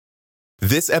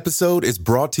This episode is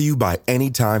brought to you by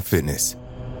Anytime Fitness.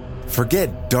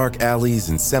 Forget dark alleys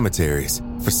and cemeteries.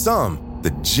 For some,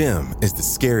 the gym is the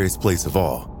scariest place of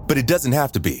all, but it doesn't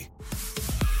have to be.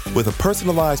 With a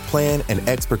personalized plan and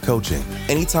expert coaching,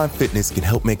 Anytime Fitness can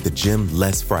help make the gym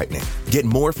less frightening. Get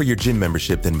more for your gym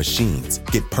membership than machines.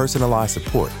 Get personalized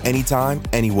support anytime,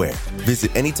 anywhere.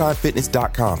 Visit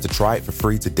AnytimeFitness.com to try it for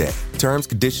free today. Terms,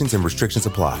 conditions, and restrictions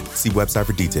apply. See website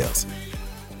for details.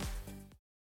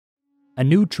 A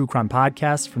new true crime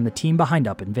podcast from the team behind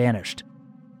Up and Vanished.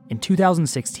 In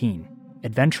 2016,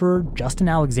 adventurer Justin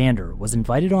Alexander was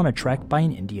invited on a trek by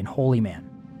an Indian holy man.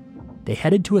 They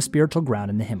headed to a spiritual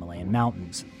ground in the Himalayan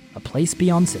mountains, a place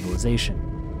beyond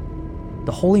civilization.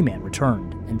 The holy man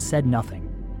returned and said nothing,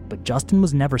 but Justin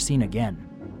was never seen again.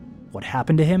 What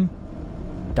happened to him?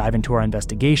 Dive into our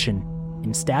investigation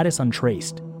in Status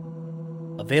Untraced.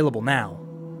 Available now.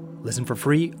 Listen for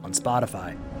free on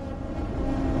Spotify.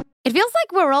 It feels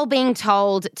like we're all being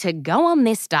told to go on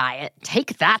this diet,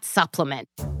 take that supplement.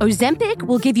 Ozempic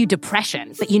will give you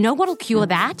depression, but you know what'll cure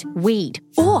that? Weed.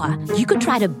 Or you could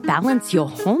try to balance your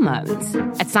hormones.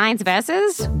 At Science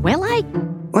Versus, we're like,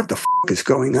 what the is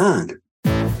going on?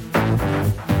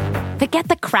 Forget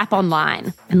the crap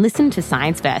online and listen to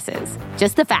Science Versus.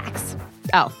 Just the facts.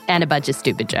 Oh, and a bunch of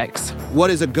stupid jokes.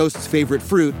 What is a ghost's favorite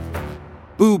fruit?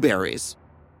 Blueberries.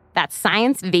 That's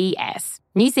Science VS.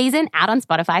 New season out on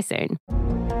Spotify soon.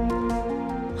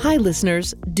 Hi,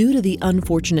 listeners. Due to the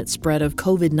unfortunate spread of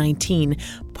COVID-19,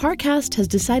 Parcast has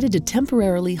decided to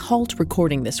temporarily halt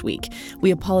recording this week.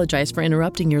 We apologize for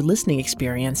interrupting your listening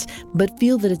experience, but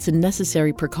feel that it's a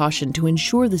necessary precaution to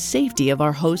ensure the safety of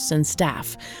our hosts and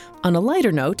staff. On a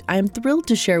lighter note, I am thrilled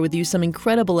to share with you some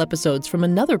incredible episodes from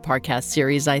another Parcast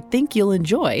series I think you'll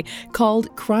enjoy,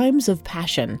 called Crimes of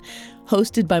Passion.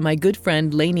 Hosted by my good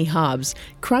friend Lainey Hobbs,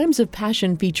 Crimes of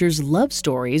Passion features love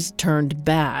stories turned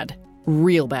bad.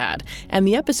 Real bad. And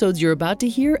the episodes you're about to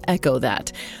hear echo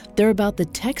that. They're about the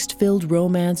text-filled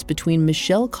romance between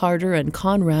Michelle Carter and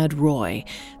Conrad Roy.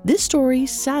 This story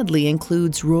sadly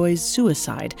includes Roy's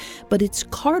suicide, but it's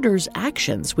Carter's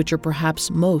actions which are perhaps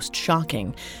most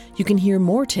shocking. You can hear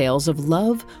more tales of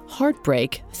love,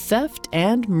 heartbreak, theft,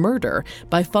 and murder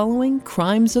by following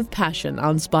Crimes of Passion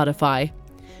on Spotify.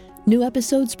 New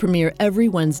episodes premiere every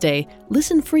Wednesday.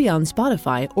 Listen free on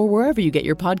Spotify or wherever you get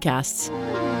your podcasts.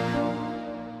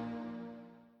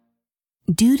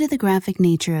 Due to the graphic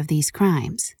nature of these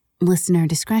crimes, listener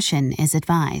discretion is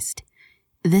advised.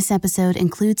 This episode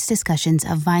includes discussions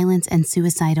of violence and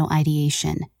suicidal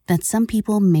ideation that some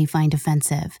people may find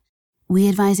offensive. We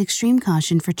advise extreme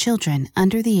caution for children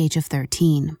under the age of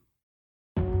 13.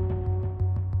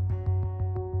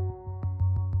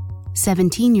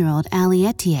 17-year-old Ali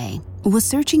Etier was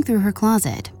searching through her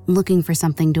closet, looking for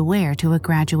something to wear to a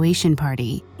graduation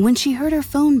party, when she heard her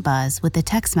phone buzz with a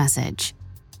text message.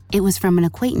 It was from an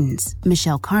acquaintance,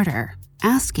 Michelle Carter,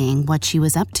 asking what she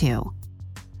was up to.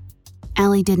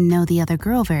 Ali didn't know the other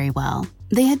girl very well.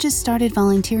 They had just started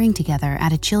volunteering together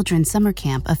at a children's summer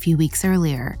camp a few weeks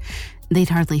earlier. They'd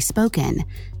hardly spoken,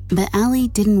 but Ali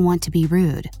didn't want to be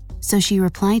rude, so she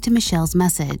replied to Michelle's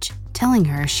message, telling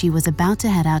her she was about to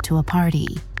head out to a party.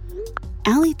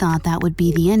 Ali thought that would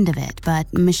be the end of it,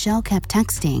 but Michelle kept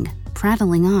texting,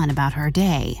 prattling on about her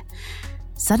day.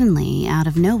 Suddenly, out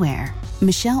of nowhere,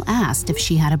 Michelle asked if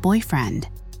she had a boyfriend.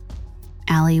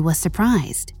 Ali was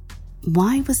surprised.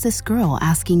 Why was this girl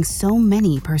asking so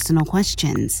many personal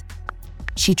questions?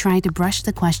 She tried to brush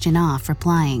the question off,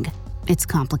 replying, "It's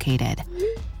complicated."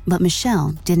 But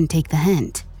Michelle didn't take the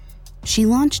hint. She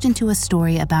launched into a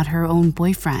story about her own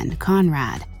boyfriend,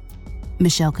 Conrad.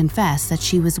 Michelle confessed that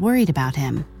she was worried about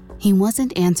him. He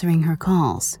wasn't answering her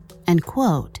calls, and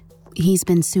quote, "He's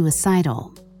been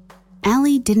suicidal."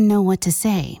 Ali didn't know what to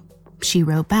say. She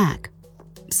wrote back,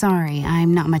 "Sorry,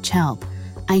 I'm not much help.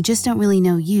 I just don't really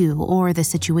know you or the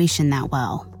situation that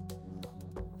well."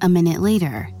 A minute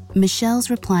later, Michelle's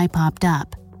reply popped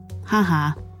up.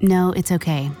 "Haha, no, it's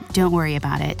okay. Don't worry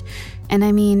about it. And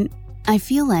I mean, I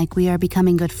feel like we are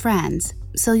becoming good friends,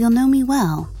 so you'll know me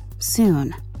well,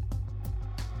 soon."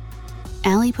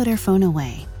 Ali put her phone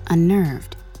away,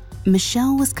 unnerved.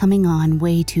 Michelle was coming on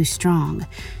way too strong,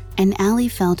 and Ali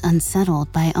felt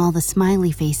unsettled by all the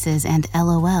smiley faces and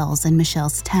LOLs in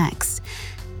Michelle's texts.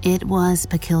 It was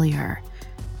peculiar.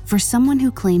 For someone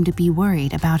who claimed to be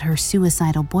worried about her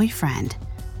suicidal boyfriend,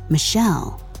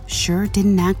 Michelle sure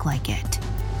didn't act like it.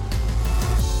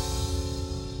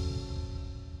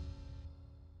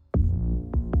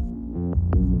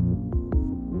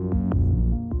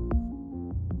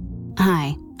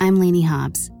 Hi, I'm Lainey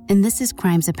Hobbs, and this is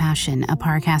Crimes of Passion, a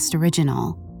Parcast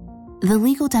original. The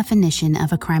legal definition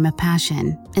of a crime of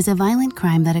passion is a violent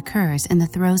crime that occurs in the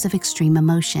throes of extreme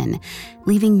emotion,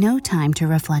 leaving no time to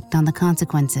reflect on the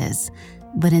consequences.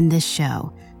 But in this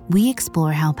show, we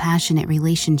explore how passionate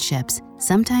relationships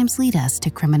sometimes lead us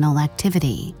to criminal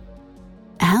activity.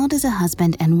 How does a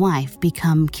husband and wife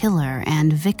become killer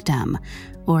and victim,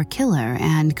 or killer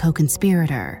and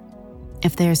co-conspirator?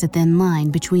 If there's a thin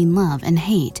line between love and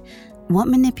hate, what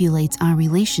manipulates our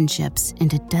relationships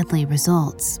into deadly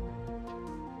results?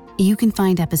 You can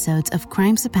find episodes of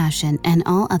Crimes of Passion and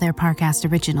all other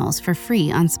Parcast originals for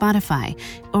free on Spotify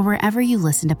or wherever you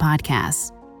listen to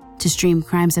podcasts. To stream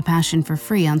Crimes of Passion for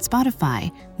free on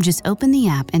Spotify, just open the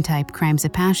app and type Crimes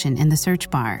of Passion in the search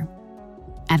bar.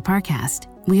 At Parcast,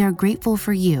 we are grateful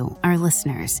for you, our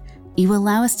listeners. You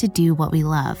allow us to do what we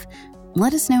love.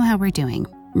 Let us know how we're doing.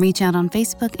 Reach out on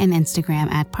Facebook and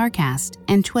Instagram at Parcast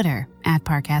and Twitter at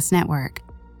Parcast Network.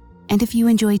 And if you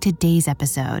enjoyed today's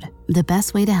episode, the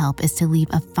best way to help is to leave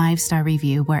a 5-star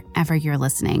review wherever you're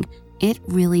listening. It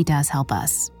really does help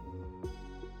us.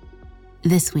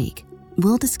 This week,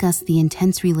 we'll discuss the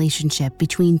intense relationship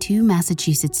between two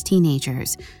Massachusetts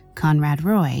teenagers, Conrad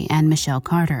Roy and Michelle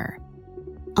Carter.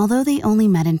 Although they only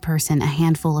met in person a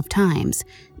handful of times,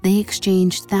 they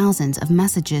exchanged thousands of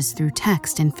messages through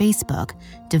text and Facebook,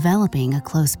 developing a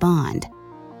close bond.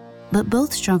 But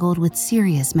both struggled with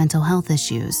serious mental health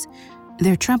issues.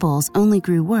 Their troubles only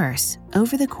grew worse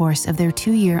over the course of their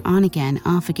 2-year on-again,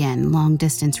 off-again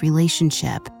long-distance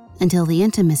relationship until the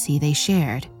intimacy they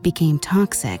shared became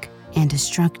toxic and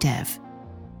destructive.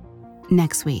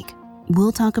 Next week,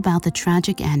 we'll talk about the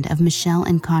tragic end of Michelle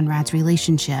and Conrad's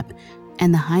relationship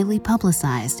and the highly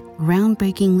publicized,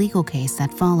 groundbreaking legal case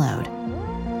that followed.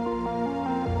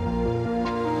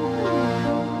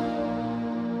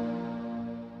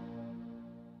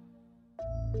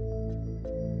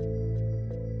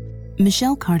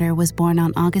 Michelle Carter was born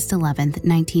on August 11,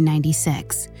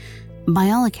 1996.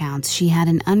 By all accounts, she had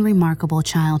an unremarkable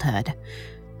childhood.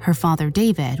 Her father,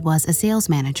 David, was a sales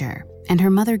manager, and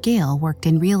her mother, Gail, worked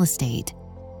in real estate.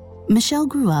 Michelle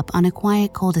grew up on a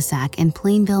quiet cul-de-sac in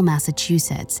Plainville,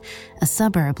 Massachusetts, a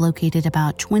suburb located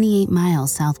about 28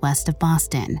 miles southwest of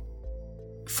Boston.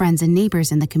 Friends and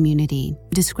neighbors in the community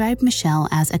described Michelle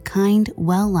as a kind,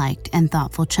 well-liked, and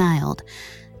thoughtful child,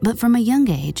 but from a young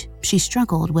age, she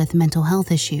struggled with mental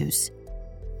health issues.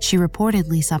 She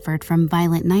reportedly suffered from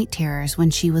violent night terrors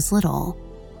when she was little.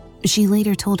 She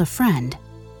later told a friend,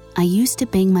 "I used to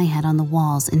bang my head on the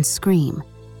walls and scream,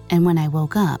 and when I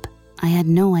woke up, I had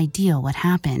no idea what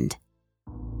happened."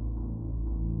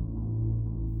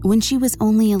 When she was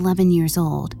only 11 years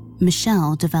old,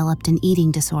 Michelle developed an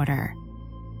eating disorder.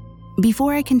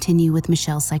 Before I continue with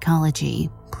Michelle's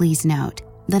psychology, please note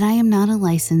that I am not a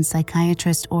licensed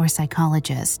psychiatrist or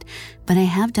psychologist, but I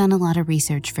have done a lot of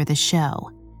research for this show.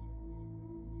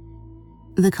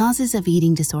 The causes of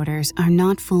eating disorders are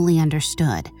not fully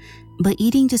understood, but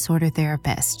eating disorder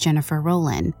therapist Jennifer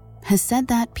Rowland has said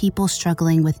that people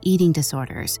struggling with eating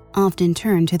disorders often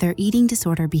turn to their eating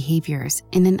disorder behaviors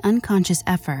in an unconscious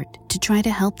effort to try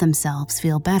to help themselves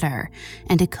feel better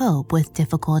and to cope with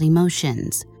difficult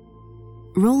emotions.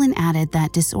 Rowland added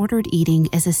that disordered eating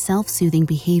is a self-soothing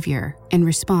behavior in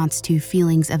response to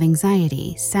feelings of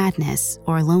anxiety, sadness,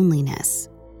 or loneliness.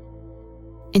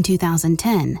 In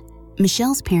 2010,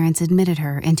 Michelle's parents admitted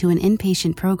her into an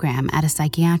inpatient program at a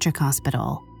psychiatric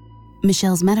hospital.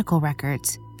 Michelle's medical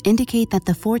records indicate that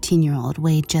the 14-year-old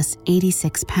weighed just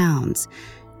 86 pounds.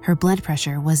 Her blood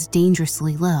pressure was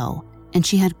dangerously low, and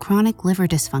she had chronic liver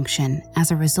dysfunction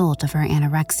as a result of her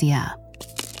anorexia.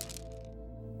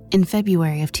 In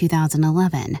February of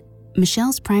 2011,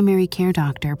 Michelle's primary care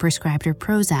doctor prescribed her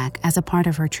Prozac as a part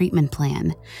of her treatment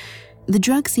plan. The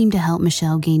drug seemed to help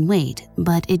Michelle gain weight,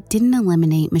 but it didn't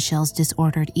eliminate Michelle's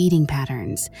disordered eating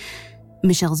patterns.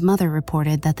 Michelle's mother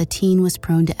reported that the teen was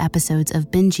prone to episodes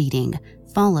of binge eating,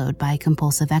 followed by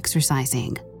compulsive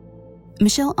exercising.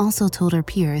 Michelle also told her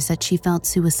peers that she felt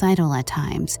suicidal at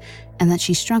times and that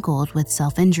she struggled with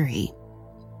self-injury.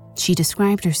 She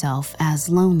described herself as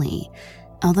lonely.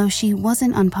 Although she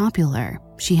wasn't unpopular,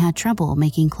 she had trouble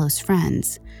making close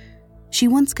friends. She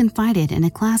once confided in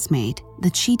a classmate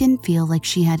that she didn't feel like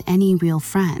she had any real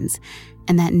friends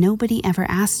and that nobody ever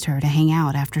asked her to hang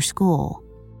out after school.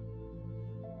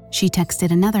 She texted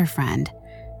another friend,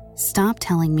 "Stop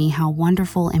telling me how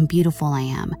wonderful and beautiful I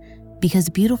am, because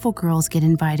beautiful girls get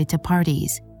invited to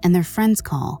parties and their friends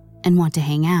call and want to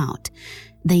hang out.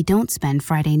 They don't spend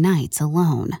Friday nights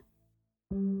alone."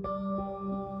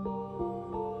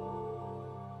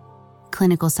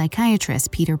 Clinical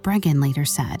psychiatrist Peter Breggin later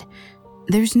said,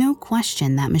 "There's no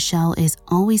question that Michelle is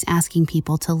always asking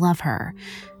people to love her.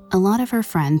 A lot of her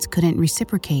friends couldn't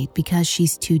reciprocate because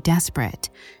she's too desperate.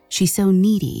 She's so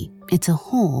needy, it's a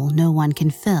hole no one can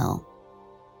fill.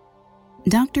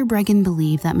 Dr. Bregan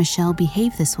believed that Michelle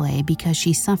behaved this way because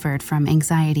she suffered from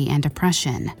anxiety and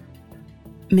depression.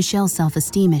 Michelle's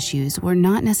self-esteem issues were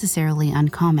not necessarily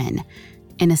uncommon.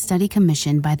 In a study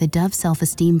commissioned by the Dove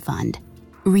Self-Esteem Fund,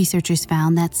 researchers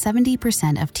found that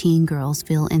 70% of teen girls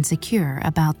feel insecure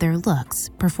about their looks,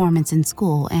 performance in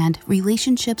school, and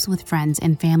relationships with friends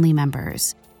and family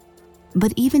members.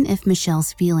 But even if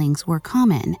Michelle's feelings were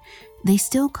common, they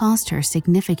still caused her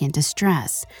significant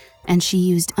distress, and she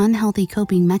used unhealthy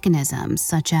coping mechanisms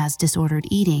such as disordered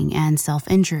eating and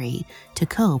self-injury to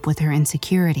cope with her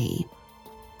insecurity.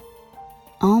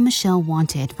 All Michelle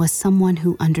wanted was someone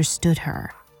who understood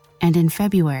her, and in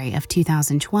February of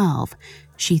 2012,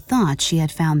 she thought she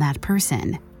had found that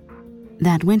person.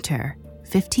 That winter,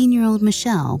 15-year-old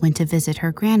Michelle went to visit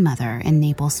her grandmother in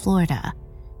Naples, Florida.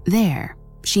 There,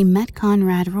 she met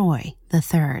Conrad Roy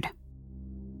III.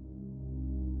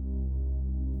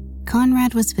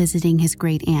 Conrad was visiting his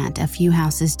great-aunt a few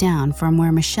houses down from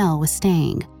where Michelle was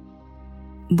staying.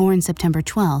 Born September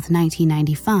 12,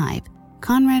 1995,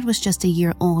 Conrad was just a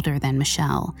year older than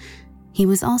Michelle. He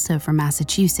was also from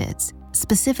Massachusetts,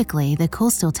 specifically the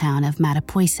coastal town of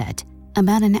Mattapoisett,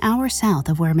 about an hour south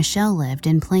of where Michelle lived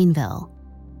in Plainville.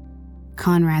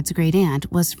 Conrad's great-aunt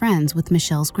was friends with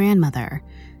Michelle's grandmother.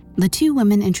 The two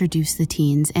women introduced the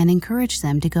teens and encouraged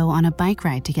them to go on a bike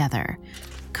ride together.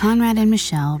 Conrad and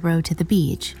Michelle rode to the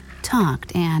beach,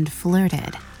 talked, and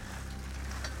flirted.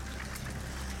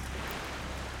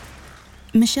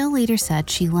 Michelle later said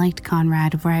she liked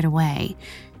Conrad right away.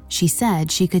 She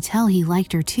said she could tell he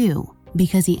liked her too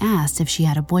because he asked if she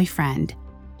had a boyfriend.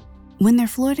 When their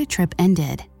Florida trip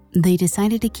ended, they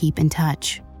decided to keep in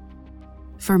touch.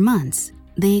 For months,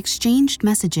 they exchanged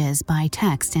messages by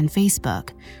text and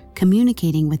Facebook,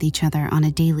 communicating with each other on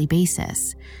a daily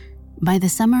basis. By the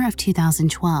summer of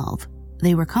 2012,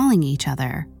 they were calling each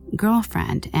other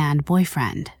girlfriend and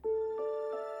boyfriend.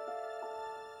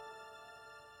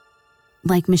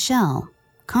 Like Michelle,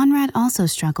 Conrad also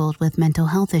struggled with mental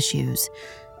health issues.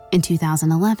 In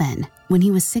 2011, when he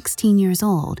was 16 years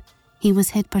old, he was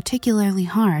hit particularly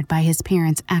hard by his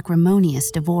parents'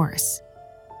 acrimonious divorce.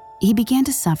 He began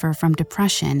to suffer from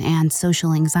depression and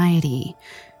social anxiety.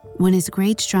 When his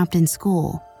grades dropped in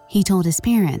school, he told his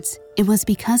parents it was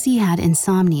because he had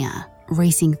insomnia,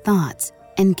 racing thoughts,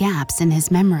 and gaps in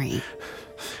his memory.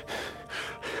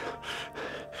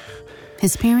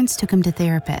 His parents took him to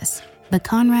therapists, but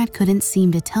Conrad couldn't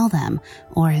seem to tell them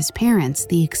or his parents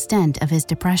the extent of his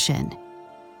depression.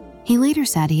 He later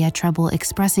said he had trouble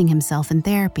expressing himself in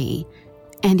therapy,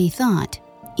 and he thought,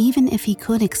 even if he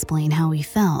could explain how he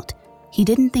felt, he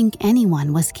didn't think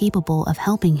anyone was capable of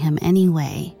helping him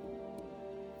anyway.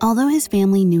 Although his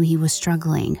family knew he was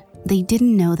struggling, they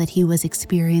didn't know that he was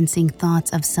experiencing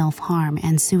thoughts of self-harm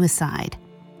and suicide.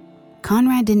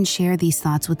 Conrad didn't share these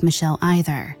thoughts with Michelle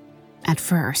either, at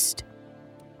first.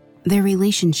 Their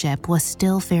relationship was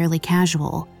still fairly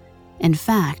casual. In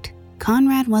fact,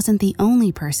 Conrad wasn't the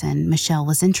only person Michelle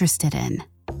was interested in.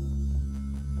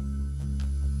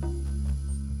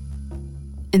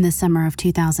 In the summer of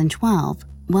 2012,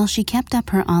 while she kept up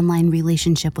her online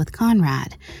relationship with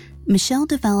Conrad, Michelle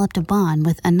developed a bond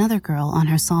with another girl on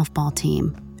her softball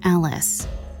team, Alice.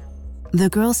 The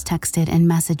girls texted and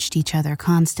messaged each other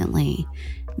constantly.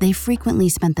 They frequently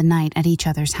spent the night at each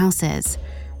other's houses.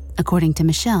 According to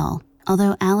Michelle,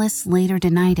 although Alice later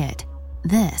denied it,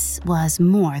 this was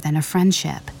more than a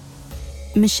friendship.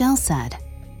 Michelle said,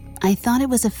 "I thought it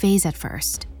was a phase at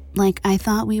first. Like I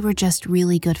thought we were just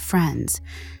really good friends.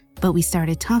 But we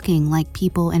started talking like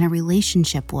people in a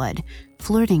relationship would,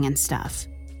 flirting and stuff."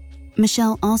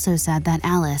 Michelle also said that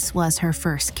Alice was her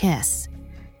first kiss.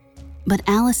 But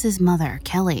Alice's mother,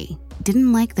 Kelly,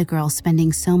 didn't like the girls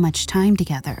spending so much time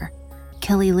together.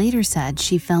 Kelly later said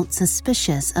she felt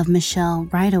suspicious of Michelle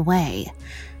right away.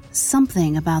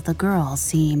 Something about the girl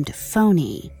seemed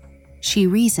phony. She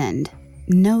reasoned,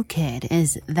 no kid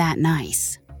is that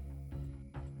nice.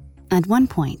 At one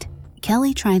point,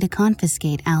 Kelly tried to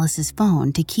confiscate Alice's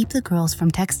phone to keep the girls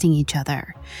from texting each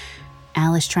other.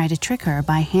 Alice tried to trick her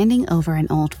by handing over an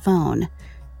old phone.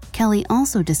 Kelly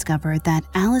also discovered that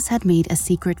Alice had made a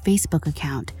secret Facebook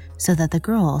account so that the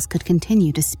girls could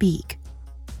continue to speak.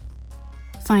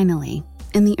 Finally,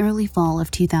 in the early fall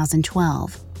of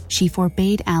 2012, she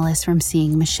forbade Alice from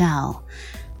seeing Michelle.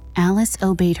 Alice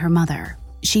obeyed her mother.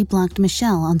 She blocked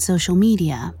Michelle on social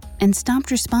media and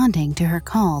stopped responding to her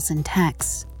calls and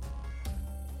texts.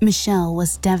 Michelle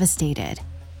was devastated.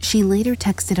 She later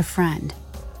texted a friend,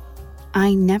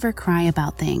 "I never cry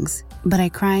about things. but I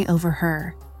cry over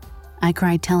her. I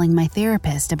cried telling my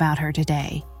therapist about her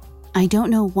today. I don't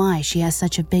know why she has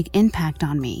such a big impact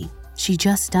on me. She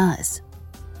just does.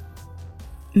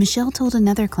 Michelle told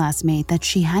another classmate that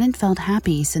she hadn't felt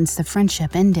happy since the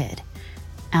friendship ended.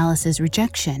 Alice's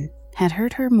rejection had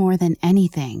hurt her more than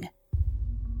anything.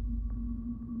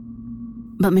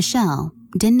 But Michelle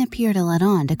didn't appear to let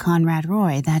on to Conrad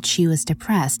Roy that she was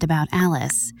depressed about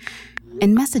Alice.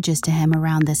 In messages to him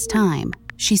around this time,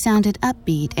 she sounded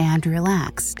upbeat and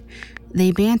relaxed.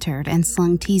 They bantered and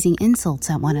slung teasing insults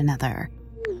at one another.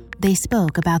 They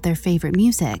spoke about their favorite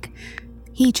music.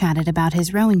 He chatted about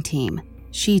his rowing team.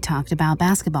 She talked about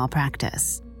basketball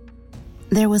practice.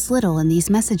 There was little in these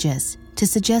messages to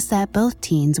suggest that both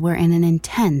teens were in an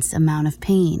intense amount of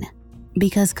pain,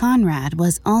 because Conrad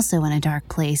was also in a dark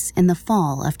place in the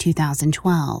fall of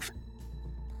 2012.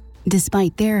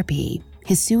 Despite therapy,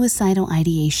 his suicidal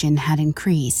ideation had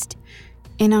increased.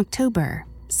 In October,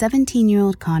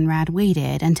 17-year-old Conrad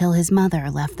waited until his mother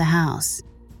left the house,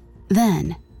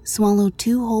 then swallowed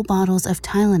 2 whole bottles of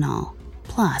Tylenol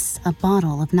plus a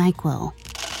bottle of NyQuil.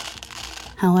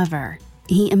 However,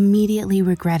 he immediately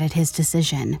regretted his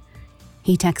decision.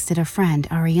 He texted a friend,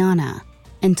 Ariana,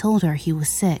 and told her he was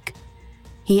sick.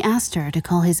 He asked her to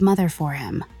call his mother for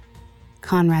him.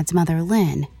 Conrad's mother,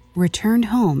 Lynn, returned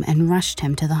home and rushed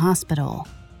him to the hospital.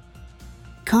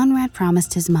 Conrad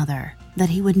promised his mother that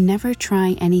he would never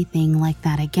try anything like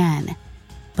that again,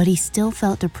 but he still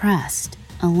felt depressed,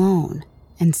 alone,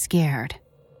 and scared.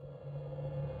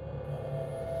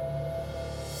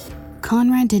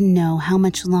 Conrad didn't know how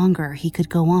much longer he could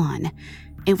go on.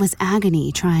 It was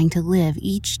agony trying to live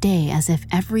each day as if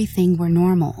everything were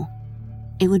normal.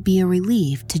 It would be a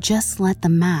relief to just let the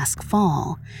mask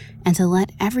fall and to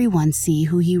let everyone see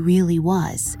who he really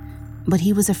was, but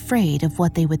he was afraid of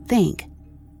what they would think.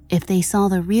 If they saw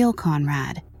the real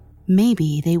Conrad,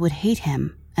 maybe they would hate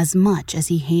him as much as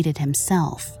he hated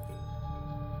himself.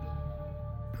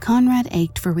 Conrad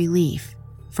ached for relief,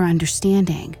 for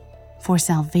understanding, for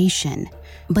salvation,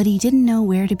 but he didn't know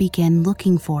where to begin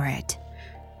looking for it.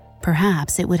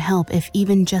 Perhaps it would help if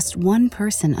even just one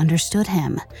person understood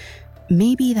him.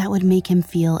 Maybe that would make him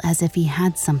feel as if he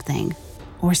had something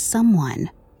or someone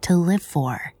to live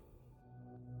for.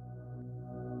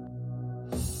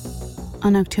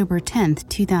 On October 10th,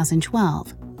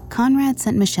 2012, Conrad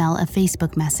sent Michelle a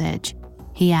Facebook message.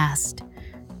 He asked,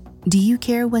 "Do you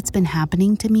care what's been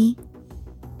happening to me?"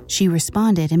 She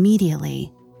responded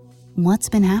immediately, "What's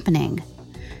been happening?"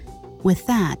 With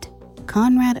that,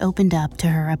 Conrad opened up to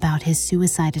her about his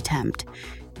suicide attempt.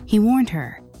 He warned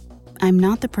her, "I'm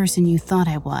not the person you thought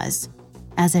I was,"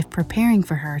 as if preparing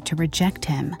for her to reject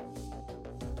him.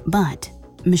 But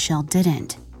Michelle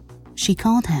didn't. She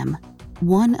called him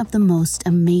one of the most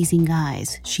amazing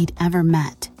guys she'd ever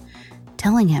met,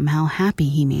 telling him how happy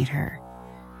he made her.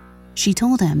 She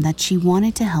told him that she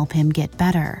wanted to help him get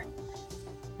better.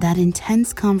 That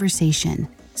intense conversation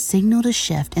signaled a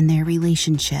shift in their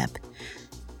relationship.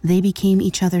 They became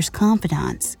each other's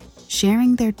confidants,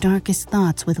 sharing their darkest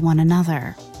thoughts with one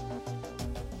another.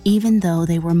 Even though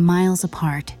they were miles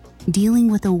apart, dealing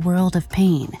with a world of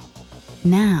pain,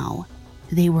 now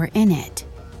they were in it,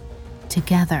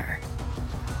 together.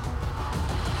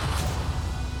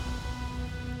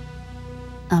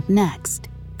 Up next,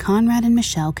 Conrad and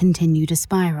Michelle continue to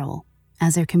spiral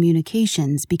as their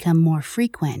communications become more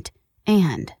frequent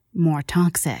and more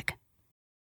toxic.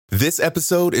 This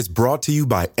episode is brought to you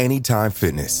by Anytime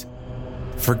Fitness.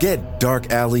 Forget dark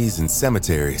alleys and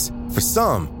cemeteries. For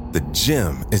some, the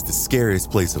gym is the scariest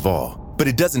place of all, but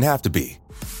it doesn't have to be.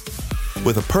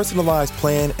 With a personalized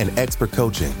plan and expert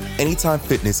coaching, Anytime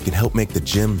Fitness can help make the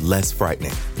gym less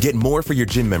frightening. Get more for your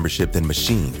gym membership than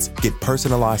machines. Get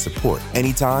personalized support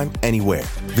anytime, anywhere.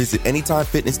 Visit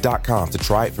AnytimeFitness.com to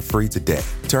try it for free today.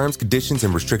 Terms, conditions,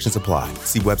 and restrictions apply.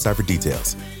 See website for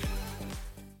details.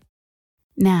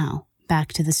 Now,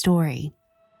 back to the story.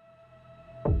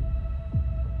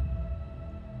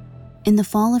 In the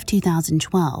fall of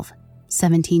 2012,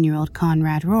 17-year-old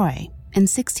Conrad Roy and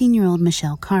 16-year-old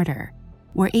Michelle Carter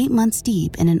were 8 months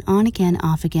deep in an on-again,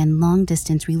 off-again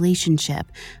long-distance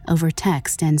relationship over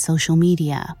text and social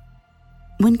media.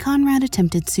 When Conrad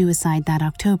attempted suicide that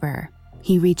October,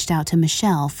 he reached out to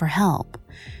Michelle for help.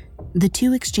 The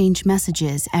two exchanged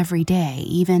messages every day,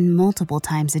 even multiple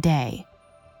times a day.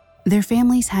 Their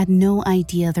families had no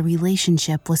idea the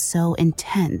relationship was so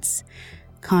intense.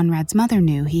 Conrad's mother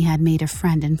knew he had made a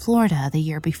friend in Florida the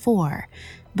year before,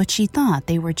 but she thought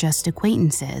they were just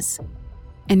acquaintances.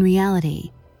 In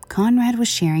reality, Conrad was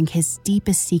sharing his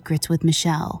deepest secrets with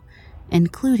Michelle,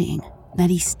 including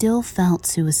that he still felt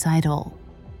suicidal.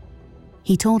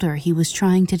 He told her he was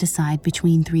trying to decide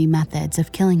between 3 methods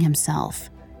of killing himself: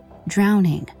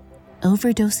 drowning,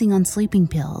 overdosing on sleeping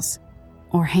pills,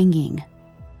 or hanging.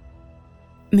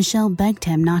 Michelle begged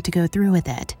him not to go through with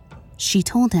it. She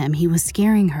told him he was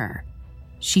scaring her.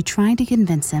 She tried to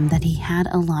convince him that he had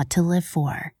a lot to live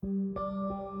for.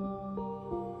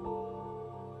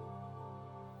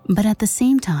 But at the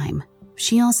same time,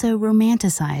 she also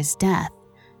romanticized death.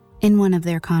 In one of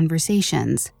their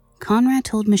conversations, Conrad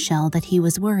told Michelle that he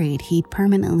was worried he'd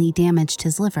permanently damaged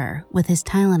his liver with his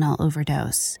Tylenol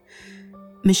overdose.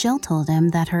 Michelle told him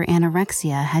that her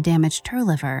anorexia had damaged her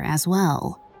liver as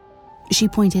well. She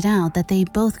pointed out that they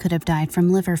both could have died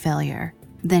from liver failure,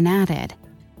 then added,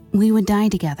 "We would die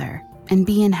together and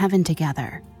be in heaven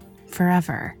together,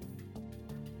 forever."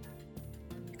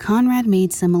 Conrad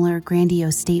made similar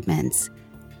grandiose statements,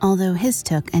 although his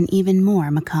took an even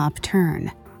more macabre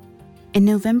turn. In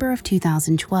November of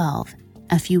 2012,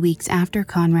 a few weeks after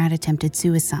Conrad attempted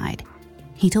suicide,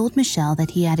 he told Michelle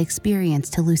that he had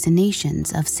experienced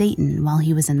hallucinations of Satan while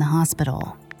he was in the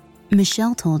hospital.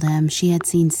 Michelle told him she had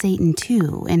seen Satan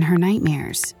too in her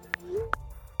nightmares.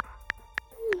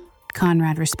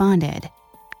 Conrad responded,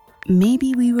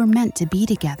 "Maybe we were meant to be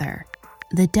together.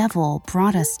 The devil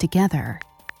brought us together."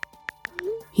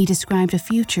 He described a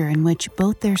future in which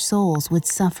both their souls would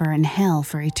suffer in hell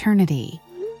for eternity.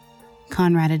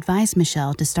 Conrad advised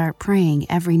Michelle to start praying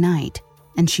every night,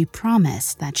 and she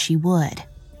promised that she would.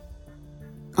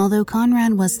 Although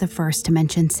Conrad was the first to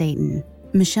mention Satan,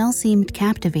 Michelle seemed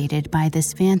captivated by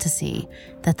this fantasy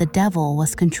that the devil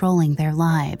was controlling their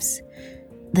lives.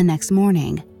 The next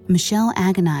morning, Michelle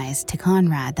agonized to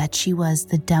Conrad that she was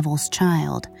the devil's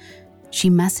child. She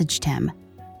messaged him,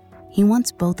 "He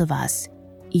wants both of us.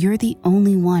 You're the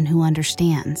only one who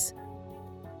understands."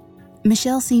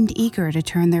 Michelle seemed eager to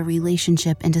turn their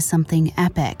relationship into something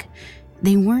epic.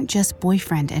 They weren't just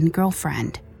boyfriend and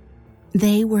girlfriend.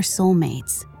 They were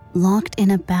soulmates, locked in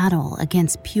a battle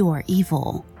against pure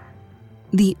evil.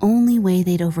 The only way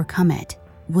they'd overcome it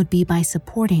would be by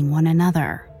supporting one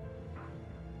another.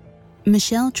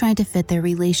 Michelle tried to fit their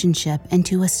relationship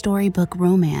into a storybook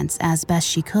romance as best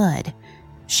she could.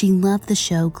 She loved the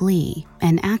show Glee,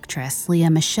 and actress Lea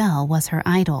Michele was her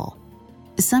idol.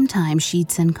 Sometimes she'd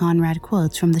send Conrad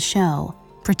quotes from the show,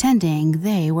 pretending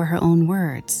they were her own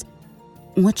words.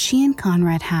 What she and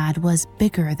Conrad had was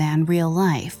bigger than real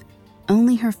life.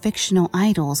 Only her fictional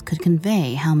idols could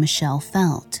convey how Michelle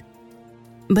felt.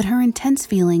 But her intense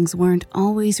feelings weren't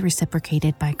always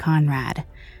reciprocated by Conrad.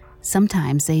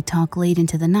 Sometimes they'd talk late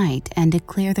into the night and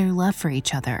declare their love for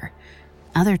each other.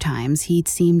 Other times he'd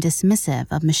seem dismissive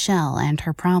of Michelle and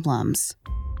her problems.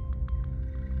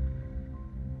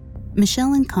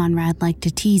 Michelle and Conrad liked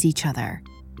to tease each other,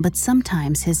 but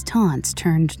sometimes his taunts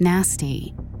turned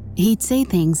nasty. He'd say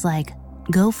things like,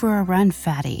 "Go for a run,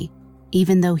 fatty,"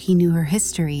 even though he knew her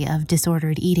history of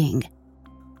disordered eating.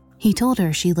 He told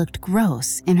her she looked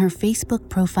gross in her Facebook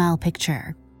profile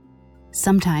picture.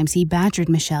 Sometimes he badgered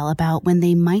Michelle about when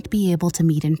they might be able to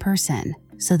meet in person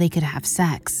so they could have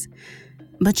sex.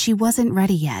 But she wasn't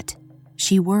ready yet.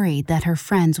 She worried that her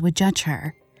friends would judge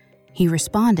her. He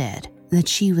responded that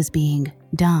she was being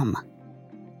dumb.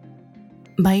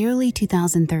 By early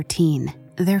 2013,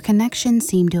 their connection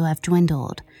seemed to have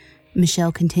dwindled.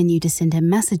 Michelle continued to send him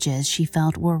messages she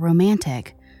felt were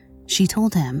romantic. She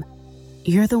told him,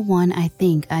 "You're the one I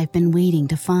think I've been waiting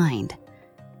to find."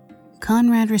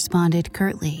 Conrad responded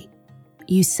curtly,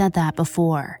 "You said that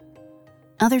before."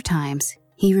 Other times,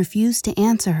 he refused to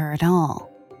answer her at all.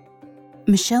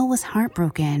 Michelle was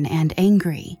heartbroken and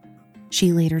angry.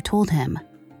 She later told him,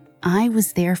 "I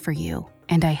was there for you,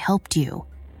 and I helped you,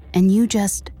 and you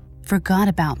just forgot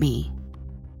about me."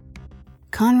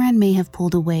 Conrad may have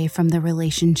pulled away from the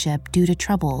relationship due to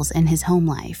troubles in his home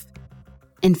life.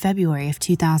 In February of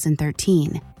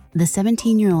 2013, the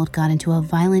 17-year-old got into a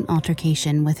violent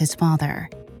altercation with his father.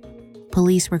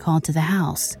 Police were called to the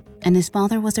house, and his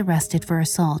father was arrested for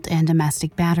assault and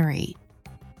domestic battery.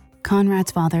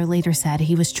 Conrad's father later said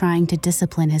he was trying to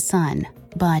discipline his son,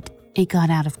 but it got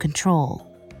out of control.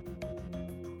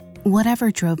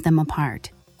 Whatever drove them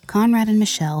apart, Conrad and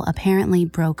Michelle apparently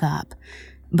broke up,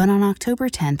 but on October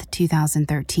 10th,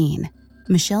 2013,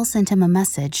 Michelle sent him a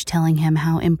message telling him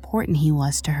how important he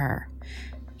was to her.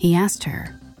 He asked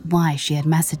her why she had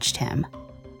messaged him.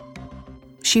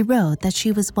 She wrote that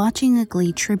she was watching a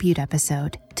Glee tribute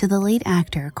episode to the late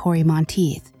actor Corey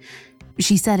Monteith.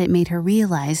 She said it made her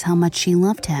realize how much she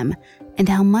loved him and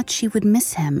how much she would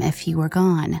miss him if he were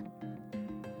gone.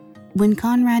 When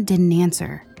Conrad didn't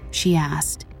answer, she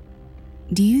asked,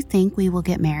 "Do you think we will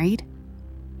get married?"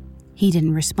 He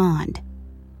didn't respond.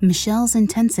 Michelle's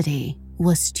intensity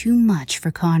was too much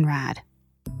for Conrad.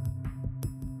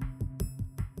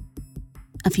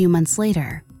 A few months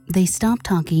later, they stopped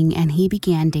talking and he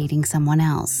began dating someone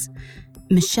else.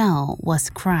 Michelle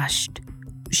was crushed.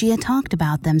 She had talked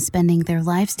about them spending their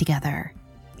lives together.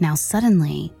 Now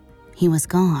suddenly, he was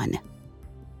gone.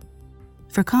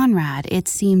 For Conrad, it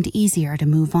seemed easier to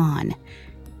move on.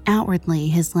 Outwardly,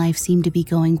 his life seemed to be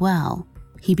going well.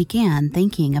 He began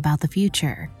thinking about the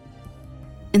future.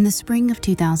 In the spring of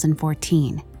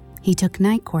 2014, he took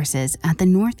night courses at the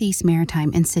Northeast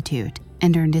Maritime Institute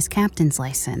and earned his captain's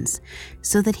license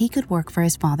so that he could work for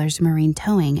his father's marine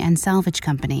towing and salvage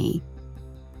company.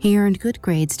 He earned good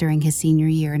grades during his senior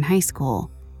year in high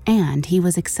school, and he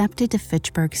was accepted to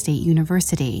Fitchburg State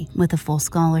University with a full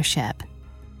scholarship.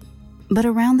 But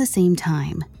around the same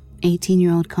time,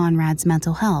 18-year-old Conrad's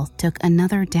mental health took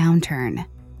another downturn.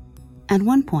 At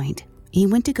one point, he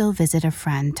went to go visit a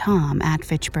friend, Tom, at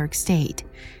Fitchburg State,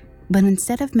 but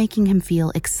instead of making him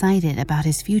feel excited about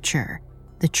his future,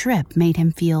 the trip made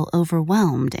him feel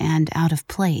overwhelmed and out of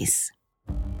place.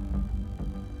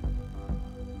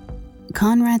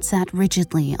 Conrad sat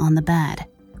rigidly on the bed,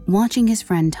 watching his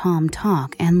friend Tom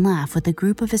talk and laugh with a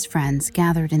group of his friends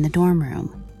gathered in the dorm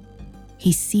room.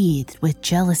 He seethed with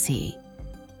jealousy.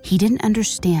 He didn't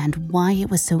understand why it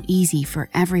was so easy for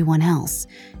everyone else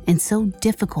and so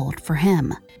difficult for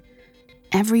him.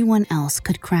 Everyone else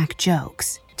could crack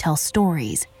jokes, tell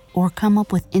stories, or come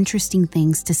up with interesting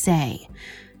things to say.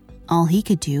 All he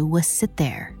could do was sit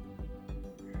there.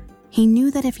 He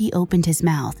knew that if he opened his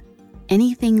mouth,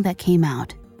 anything that came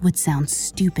out would sound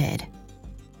stupid.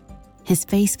 His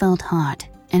face felt hot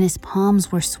and his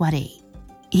palms were sweaty.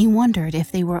 He wondered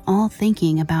if they were all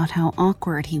thinking about how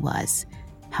awkward he was,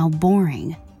 how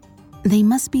boring. They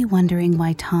must be wondering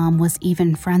why Tom was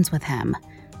even friends with him.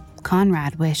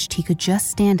 Conrad wished he could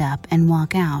just stand up and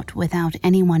walk out without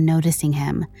anyone noticing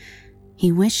him.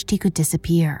 He wished he could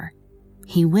disappear.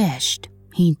 He wished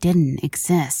he didn't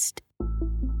exist.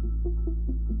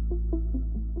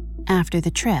 After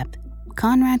the trip,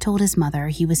 Conrad told his mother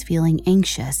he was feeling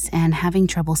anxious and having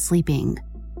trouble sleeping.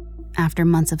 After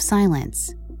months of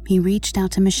silence, he reached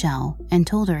out to Michelle and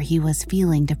told her he was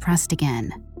feeling depressed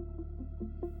again.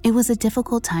 It was a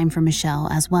difficult time for Michelle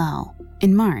as well.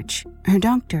 In March, her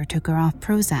doctor took her off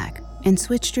Prozac and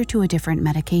switched her to a different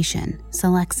medication,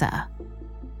 Celexa.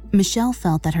 Michelle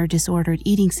felt that her disordered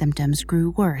eating symptoms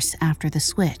grew worse after the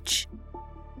switch.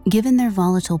 Given their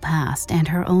volatile past and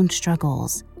her own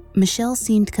struggles, Michelle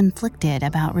seemed conflicted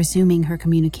about resuming her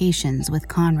communications with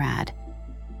Conrad.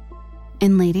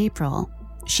 In late April,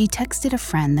 she texted a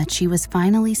friend that she was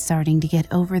finally starting to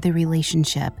get over the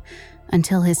relationship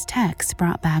until his texts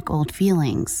brought back old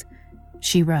feelings.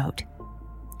 She wrote,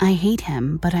 "I hate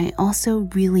him, but I also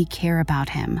really care about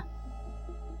him."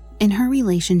 In her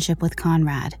relationship with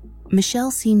Conrad,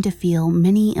 Michelle seemed to feel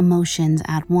many emotions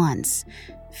at once: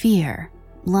 fear,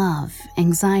 love,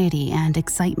 anxiety, and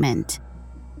excitement.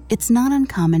 It's not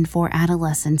uncommon for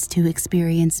adolescents to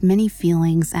experience many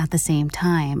feelings at the same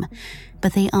time,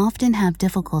 but they often have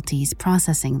difficulties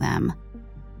processing them.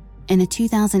 In a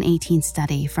 2018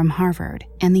 study from Harvard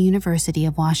and the University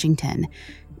of Washington,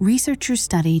 researchers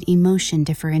studied emotion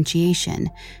differentiation,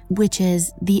 which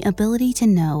is the ability to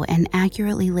know and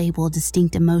accurately label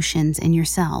distinct emotions in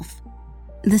yourself.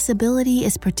 This ability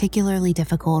is particularly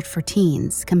difficult for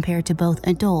teens compared to both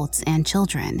adults and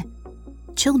children.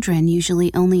 Children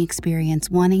usually only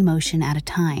experience one emotion at a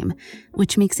time,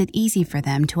 which makes it easy for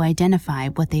them to identify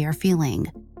what they are feeling.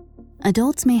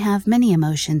 Adults may have many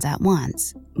emotions at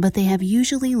once, but they have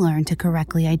usually learned to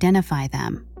correctly identify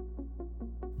them.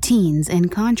 Teens, in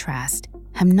contrast,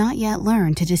 have not yet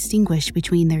learned to distinguish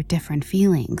between their different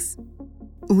feelings.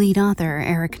 Lead author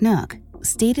Eric Nook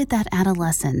stated that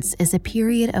adolescence is a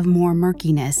period of more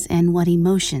murkiness in what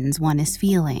emotions one is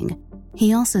feeling.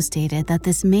 He also stated that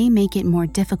this may make it more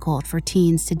difficult for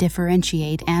teens to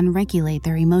differentiate and regulate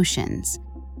their emotions.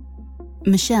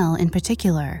 Michelle, in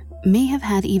particular, may have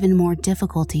had even more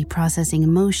difficulty processing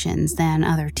emotions than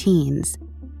other teens.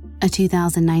 A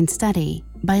 2009 study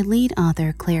by lead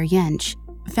author Claire Jentsch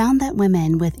found that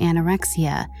women with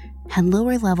anorexia had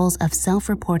lower levels of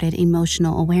self-reported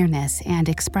emotional awareness and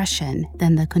expression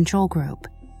than the control group.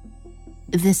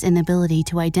 This inability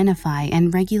to identify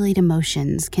and regulate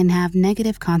emotions can have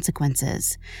negative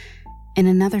consequences. In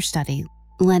another study,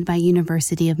 led by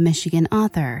University of Michigan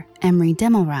author Emery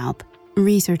Demelraup,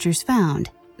 researchers found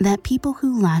that people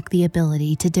who lack the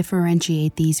ability to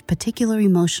differentiate these particular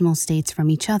emotional states from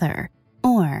each other,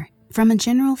 or from a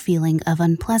general feeling of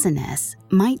unpleasantness,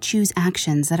 might choose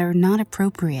actions that are not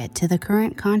appropriate to the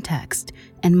current context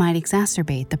and might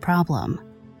exacerbate the problem.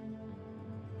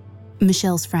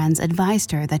 Michelle's friends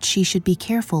advised her that she should be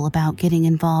careful about getting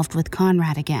involved with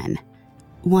Conrad again.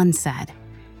 One said,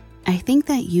 "I think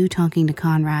that you talking to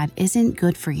Conrad isn't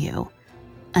good for you."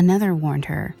 Another warned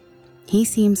her, "He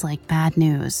seems like bad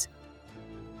news."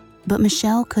 But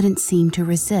Michelle couldn't seem to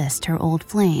resist her old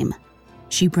flame.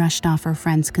 She brushed off her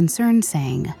friend's concern,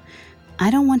 saying, "I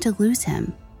don't want to lose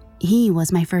him. He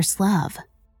was my first love."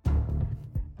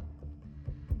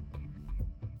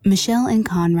 Michelle and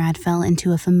Conrad fell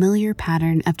into a familiar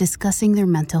pattern of discussing their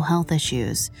mental health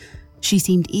issues. She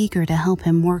seemed eager to help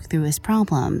him work through his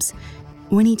problems.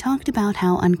 When he talked about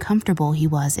how uncomfortable he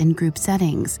was in group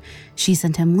settings, she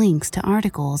sent him links to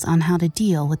articles on how to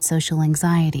deal with social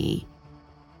anxiety.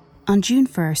 On June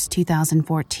 1st,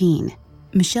 2014,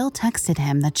 Michelle texted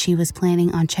him that she was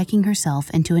planning on checking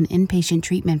herself into an inpatient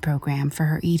treatment program for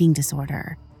her eating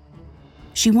disorder.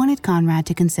 She wanted Conrad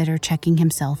to consider checking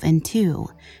himself in too,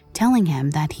 telling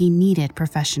him that he needed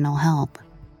professional help.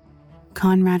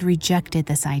 Conrad rejected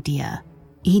this idea.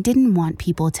 He didn't want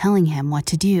people telling him what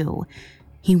to do.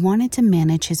 He wanted to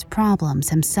manage his problems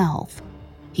himself.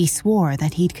 He swore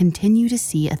that he'd continue to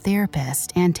see a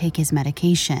therapist and take his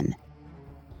medication.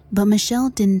 But Michelle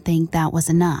didn't think that was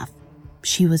enough.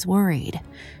 She was worried.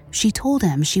 She told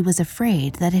him she was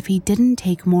afraid that if he didn't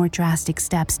take more drastic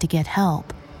steps to get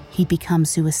help, he'd become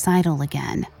suicidal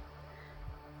again.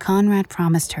 Conrad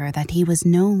promised her that he was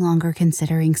no longer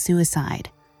considering suicide.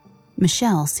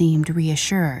 Michelle seemed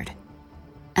reassured.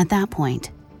 At that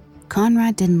point,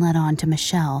 Conrad didn't let on to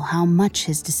Michelle how much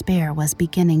his despair was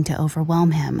beginning to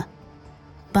overwhelm him.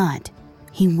 But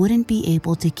he wouldn't be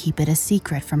able to keep it a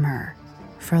secret from her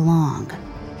for long.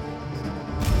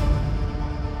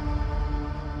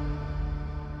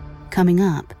 Coming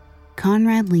up,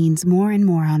 Conrad leans more and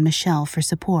more on Michelle for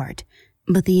support,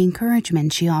 but the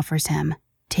encouragement she offers him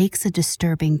takes a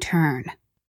disturbing turn.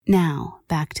 Now,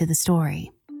 back to the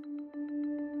story.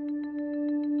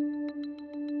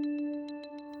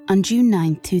 On June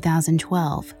 9,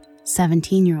 2012,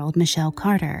 17-year-old Michelle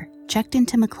Carter checked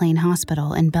into McLean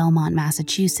Hospital in Belmont,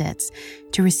 Massachusetts,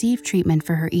 to receive treatment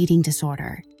for her eating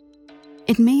disorder.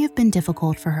 It may have been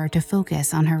difficult for her to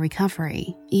focus on her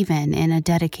recovery, even in a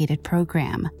dedicated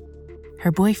program.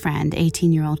 Her boyfriend,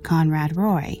 18-year-old Conrad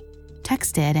Roy,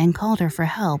 texted and called her for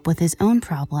help with his own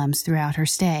problems throughout her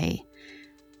stay.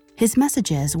 His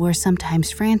messages were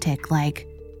sometimes frantic, like,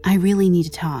 "I really need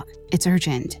to talk. It's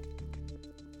urgent."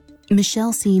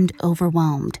 Michelle seemed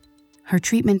overwhelmed. Her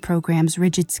treatment program's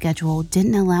rigid schedule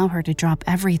didn't allow her to drop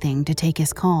everything to take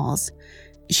his calls.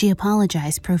 She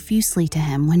apologized profusely to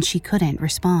him when she couldn't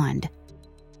respond.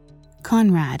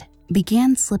 Conrad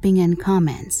began slipping in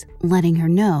comments, letting her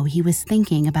know he was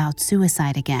thinking about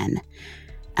suicide again.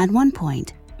 At one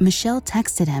point, Michelle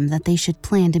texted him that they should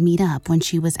plan to meet up when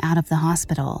she was out of the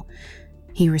hospital.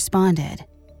 He responded,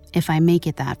 "If I make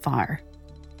it that far."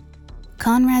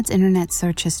 Conrad's internet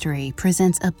search history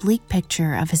presents a bleak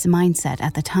picture of his mindset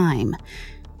at the time.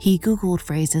 He Googled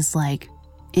phrases like,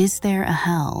 "Is there a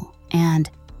hell?"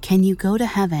 and "Can you go to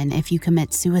heaven if you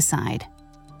commit suicide?"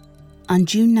 On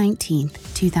June 19,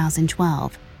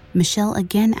 2012, Michelle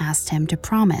again asked him to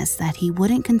promise that he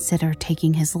wouldn't consider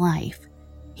taking his life.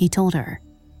 He told her,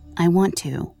 "I want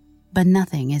to, but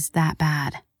nothing is that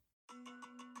bad."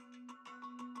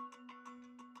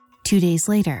 2 days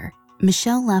later,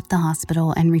 Michelle left the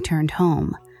hospital and returned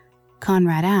home.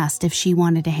 Conrad asked if she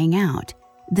wanted to hang out,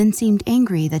 then seemed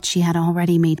angry that she had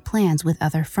already made plans with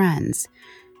other friends.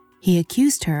 He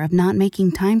accused her of not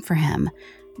making time for him,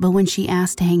 but when she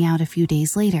asked to hang out a few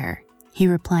days later, he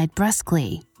replied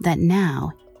brusquely that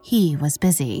now he was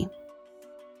busy.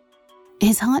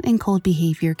 His hot and cold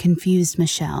behavior confused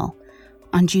Michelle.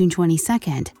 On June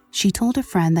 22nd, she told a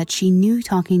friend that she knew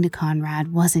talking to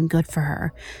Conrad wasn't good for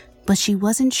her, but she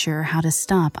wasn't sure how to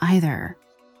stop either.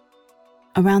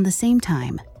 Around the same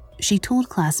time, she told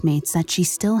classmates that she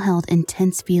still held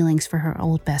intense feelings for her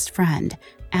old best friend,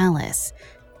 Alice,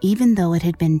 even though it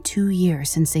had been 2 years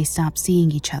since they stopped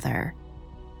seeing each other.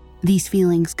 These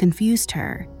feelings confused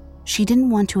her. She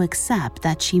didn't want to accept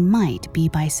that she might be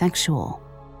bisexual.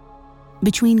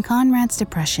 Between Conrad's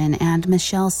depression and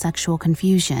Michelle's sexual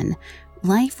confusion,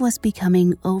 life was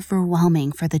becoming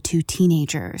overwhelming for the two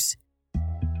teenagers.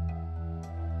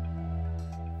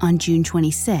 On June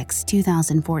 26,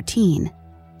 2014,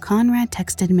 Conrad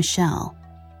texted Michelle,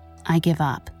 "I give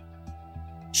up."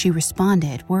 She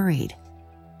responded, worried,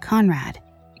 "Conrad,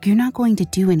 you're not going to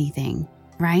do anything,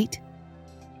 right?"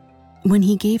 When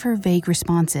he gave her vague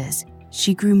responses,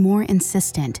 she grew more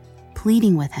insistent,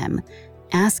 pleading with him,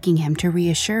 asking him to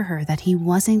reassure her that he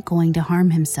wasn't going to harm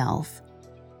himself.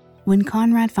 When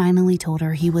Conrad finally told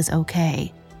her he was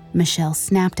okay, Michelle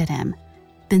snapped at him.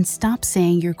 "Then stop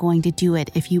saying you're going to do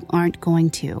it if you aren't going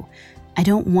to. I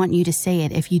don't want you to say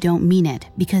it if you don't mean it,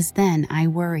 because then I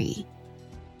worry."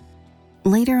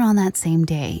 Later on that same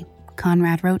day,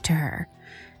 Conrad wrote to her,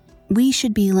 "We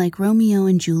should be like Romeo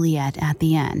and Juliet at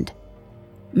the end."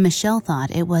 Michelle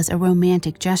thought it was a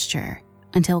romantic gesture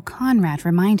until Conrad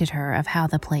reminded her of how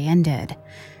the play ended.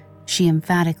 She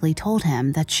emphatically told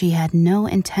him that she had no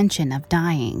intention of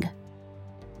dying.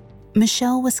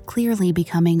 Michelle was clearly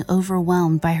becoming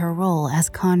overwhelmed by her role as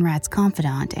Conrad's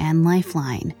confidant and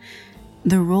lifeline.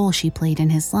 The role she played in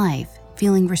his life,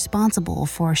 feeling responsible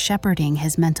for shepherding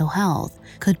his mental health,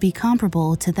 could be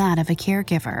comparable to that of a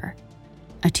caregiver.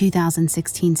 A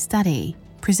 2016 study,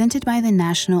 presented by the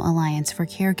National Alliance for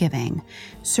Caregiving,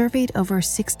 surveyed over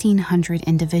 1,600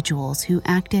 individuals who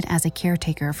acted as a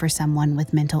caretaker for someone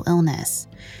with mental illness.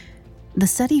 The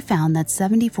study found that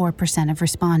 74% of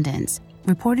respondents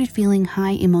reported feeling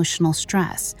high emotional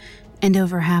stress, and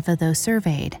over half of those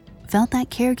surveyed felt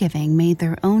that caregiving made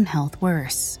their own health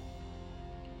worse.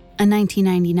 A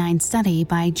 1999 study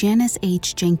by Janice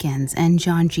H. Jenkins and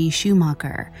John G.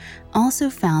 Schumacher also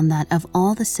found that of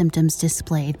all the symptoms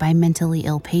displayed by mentally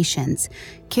ill patients,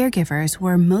 caregivers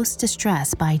were most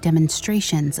distressed by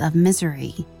demonstrations of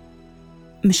misery.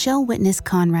 Michelle witnessed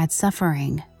Conrad's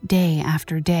suffering day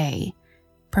after day.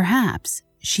 Perhaps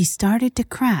she started to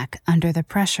crack under the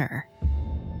pressure.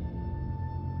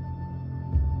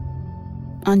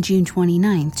 On June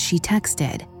 29th, she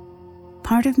texted,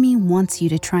 "Part of me wants you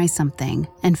to try something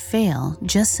and fail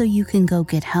just so you can go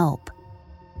get help."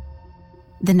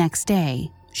 The next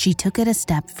day, she took it a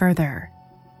step further.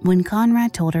 When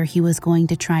Conrad told her he was going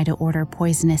to try to order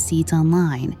poisonous seeds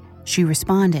online, she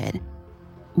responded,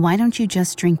 "Why don't you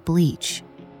just drink bleach?"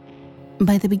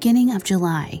 By the beginning of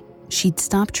July, she'd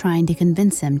stopped trying to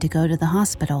convince him to go to the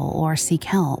hospital or seek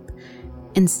help.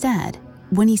 Instead,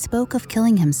 when he spoke of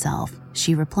killing himself,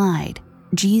 she replied,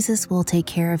 "Jesus will take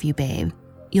care of you, babe.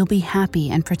 You'll be happy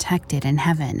and protected in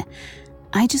heaven.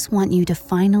 I just want you to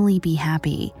finally be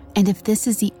happy, and if this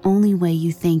is the only way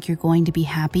you think you're going to be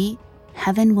happy,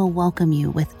 heaven will welcome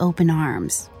you with open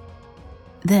arms."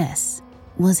 This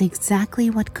was exactly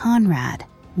what Conrad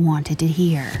wanted to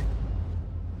hear.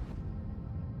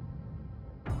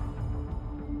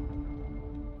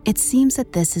 It seems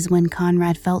that this is when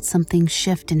Conrad felt something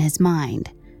shift in his mind.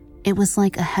 It was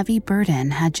like a heavy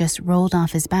burden had just rolled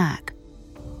off his back.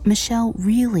 Michelle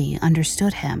really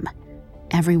understood him.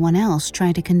 Everyone else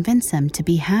tried to convince him to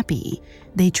be happy.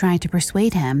 They tried to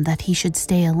persuade him that he should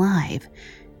stay alive.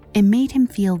 It made him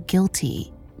feel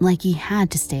guilty, like he had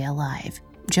to stay alive,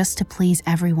 just to please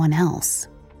everyone else.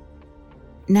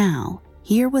 Now,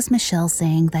 here was Michelle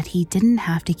saying that he didn't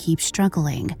have to keep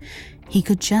struggling. He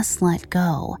could just let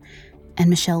go. And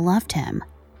Michelle loved him.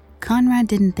 Conrad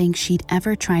didn't think she'd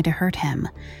ever try to hurt him.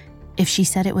 If she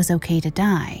said it was okay to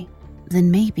die,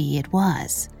 then maybe it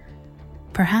was.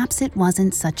 Perhaps it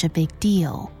wasn't such a big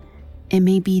deal. It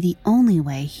may be the only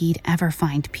way he'd ever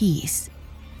find peace.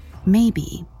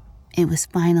 Maybe it was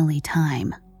finally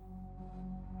time.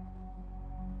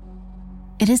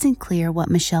 It isn't clear what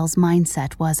Michelle's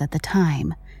mindset was at the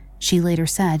time. She later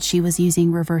said she was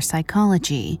using reverse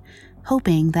psychology,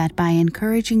 hoping that by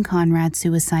encouraging Conrad's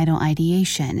suicidal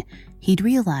ideation, he'd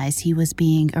realize he was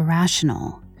being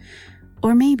irrational.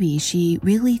 Or maybe she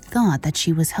really thought that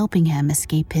she was helping him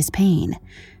escape his pain.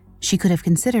 She could have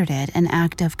considered it an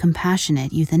act of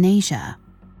compassionate euthanasia.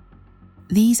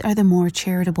 These are the more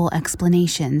charitable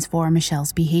explanations for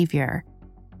Michelle's behavior,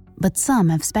 but some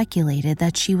have speculated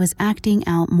that she was acting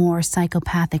out more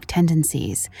psychopathic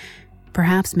tendencies.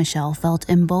 Perhaps Michelle felt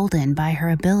emboldened by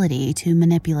her ability to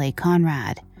manipulate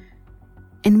Conrad.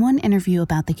 In one interview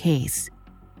about the case,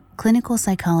 clinical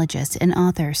psychologist and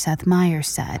author Seth Meyers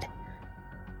said,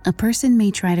 "A person may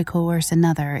try to coerce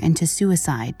another into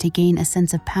suicide to gain a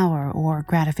sense of power or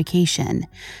gratification.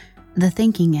 The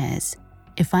thinking is,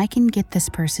 if I can get this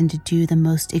person to do the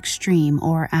most extreme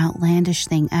or outlandish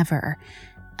thing ever,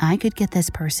 I could get this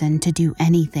person to do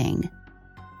anything.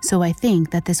 So I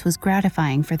think that this was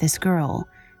gratifying for this girl,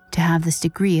 to have this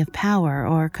degree of power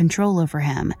or control over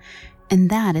him,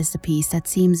 and that is the piece that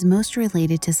seems most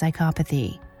related to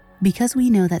psychopathy, because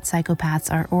we know that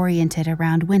psychopaths are oriented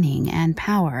around winning and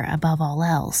power above all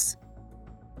else."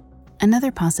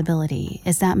 Another possibility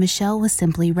is that Michelle was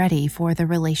simply ready for the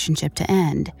relationship to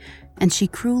end, and she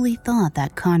cruelly thought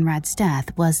that Conrad's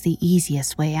death was the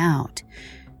easiest way out.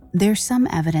 There's some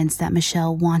evidence that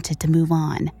Michelle wanted to move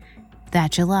on.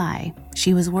 That July,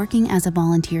 she was working as a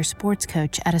volunteer sports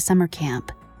coach at a summer camp.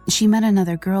 She met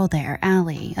another girl there,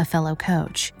 Allie, a fellow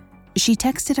coach. She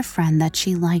texted a friend that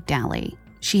she liked Allie.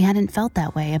 She hadn't felt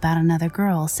that way about another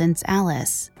girl since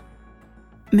Alice.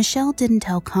 Michelle didn't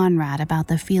tell Conrad about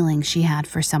the feelings she had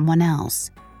for someone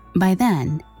else. By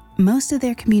then, most of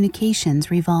their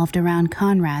communications revolved around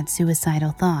Conrad's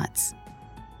suicidal thoughts.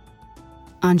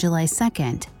 On July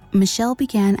 2nd, Michelle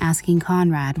began asking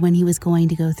Conrad when he was going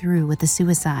to go through with the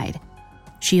suicide.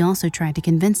 She also tried to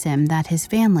convince him that his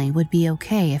family would be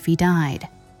okay if he died.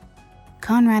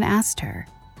 Conrad asked her,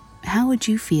 "How would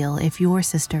you feel if your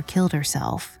sister killed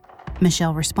herself?"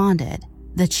 Michelle responded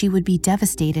that she would be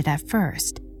devastated at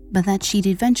first, but that she'd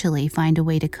eventually find a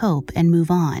way to cope and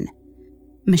move on.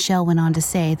 Michelle went on to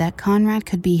say that Conrad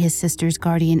could be his sister's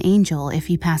guardian angel if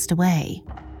he passed away.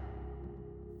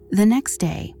 The next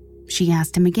day, she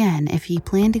asked him again if he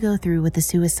planned to go through with the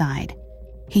suicide.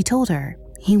 He told her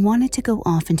he wanted to go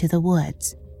off into the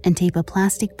woods and tape a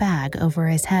plastic bag over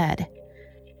his head.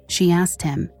 She asked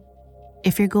him,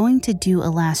 "If you're going to do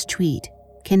a last tweet,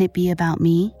 can it be about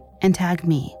me and tag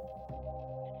me?"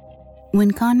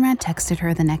 When Conrad texted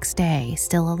her the next day,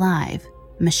 still alive,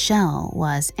 Michelle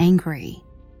was angry.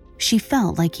 She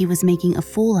felt like he was making a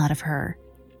fool out of her.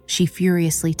 She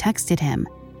furiously texted him,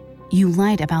 "You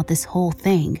lied about this whole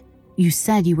thing. You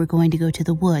said you were going to go to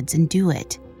the woods and do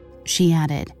it." She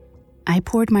added, "I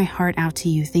poured my heart out to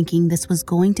you thinking this was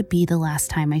going to be the last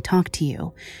time I talked to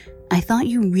you. I thought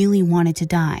you really wanted to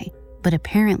die, but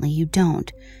apparently you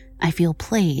don't. I feel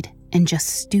played and just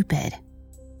stupid."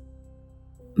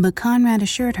 But Conrad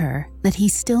assured her that he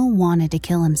still wanted to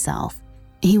kill himself.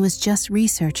 He was just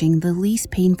researching the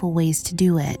least painful ways to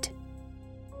do it.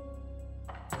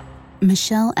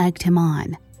 Michelle egged him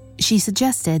on. She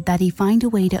suggested that he find a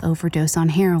way to overdose on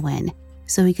heroin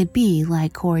so he could be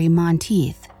like Corey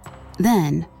Monteith.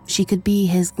 Then she could be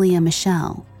his Leah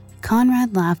Michelle.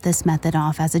 Conrad laughed this method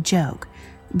off as a joke,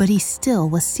 but he still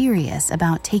was serious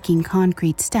about taking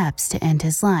concrete steps to end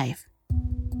his life.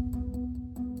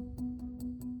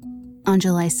 On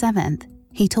July 7th,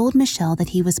 he told Michelle that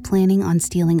he was planning on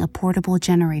stealing a portable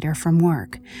generator from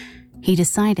work. He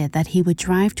decided that he would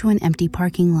drive to an empty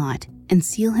parking lot and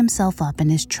seal himself up in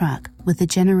his truck with the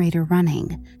generator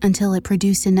running until it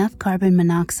produced enough carbon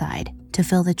monoxide to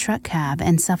fill the truck cab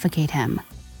and suffocate him.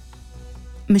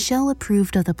 Michelle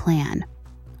approved of the plan.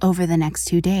 Over the next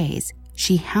 2 days,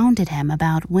 she hounded him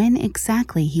about when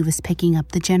exactly he was picking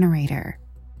up the generator.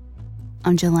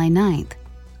 On July 9th,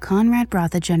 Conrad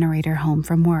brought the generator home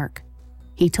from work.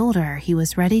 He told her he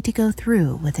was ready to go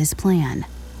through with his plan.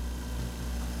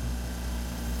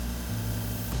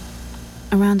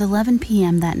 Around 11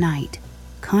 p.m. that night,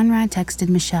 Conrad texted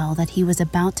Michelle that he was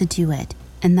about to do it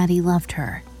and that he loved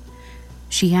her.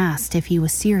 She asked if he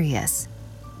was serious,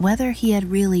 whether he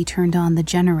had really turned on the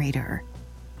generator.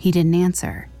 He didn't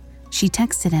answer. She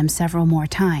texted him several more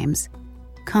times.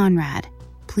 "Conrad,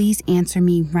 please answer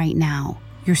me right now.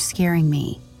 You're scaring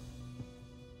me."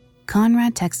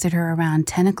 Conrad texted her around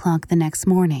 10 o'clock the next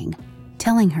morning,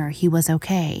 telling her he was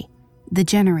okay. The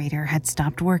generator had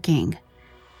stopped working.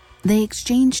 They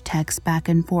exchanged texts back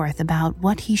and forth about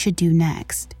what he should do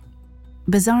next.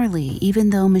 Bizarrely,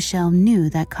 even though Michelle knew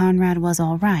that Conrad was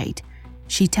all right,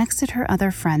 she texted her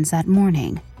other friends that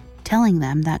morning, telling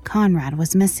them that Conrad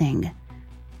was missing.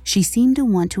 She seemed to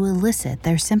want to elicit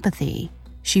their sympathy.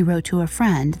 She wrote to a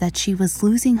friend that she was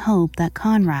losing hope that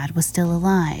Conrad was still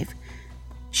alive.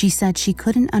 She said she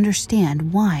couldn't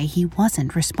understand why he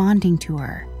wasn't responding to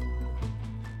her.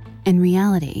 In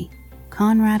reality,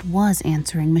 Conrad was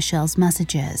answering Michelle's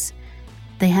messages.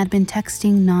 They had been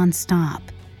texting nonstop.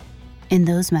 In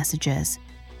those messages,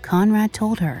 Conrad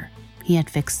told her he had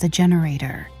fixed the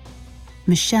generator.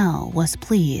 Michelle was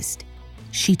pleased.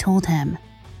 She told him,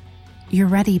 "You're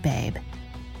ready, babe.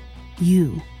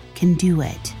 You can do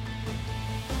it."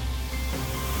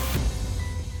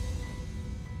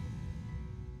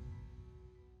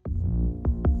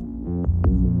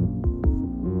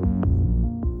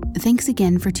 Thanks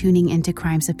again for tuning into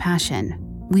Crimes of Passion.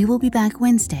 We will be back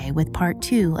Wednesday with part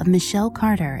 2 of Michelle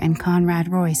Carter and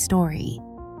Conrad Roy's story.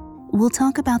 We'll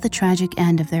talk about the tragic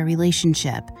end of their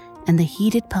relationship and the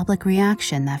heated public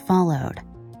reaction that followed.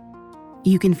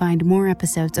 You can find more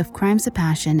episodes of Crimes of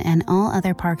Passion and all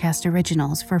other Parcast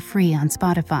originals for free on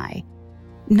Spotify.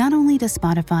 Not only does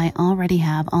Spotify already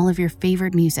have all of your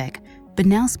favorite music, but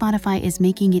now Spotify is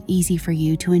making it easy for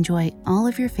you to enjoy all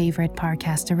of your favorite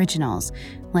Parcast originals,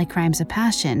 like Crimes of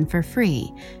Passion, for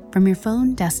free from your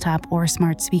phone, desktop, or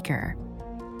smart speaker.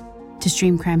 To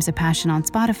stream Crimes of Passion on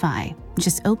Spotify,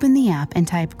 just open the app and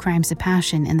type Crimes of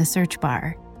Passion in the search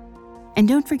bar. And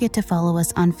don't forget to follow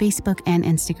us on Facebook and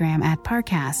Instagram at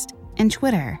Parcast and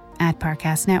Twitter at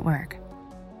Parcast Network.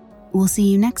 We'll see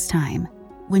you next time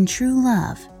when true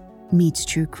love meets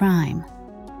true crime.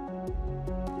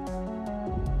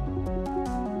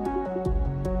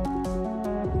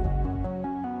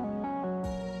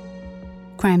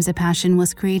 Crimes of Passion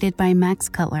was created by Max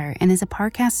Cutler and is a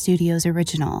Parcast Studios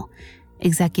original.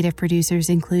 Executive producers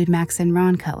include Max and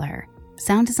Ron Cutler.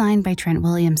 Sound design by Trent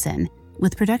Williamson,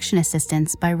 with production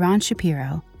assistance by Ron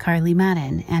Shapiro, Carly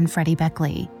Madden, and Freddie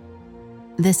Beckley.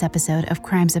 This episode of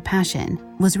Crimes of Passion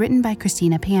was written by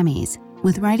Christina Pammies,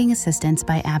 with writing assistance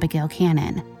by Abigail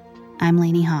Cannon. I'm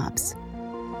Lainey Hobbs.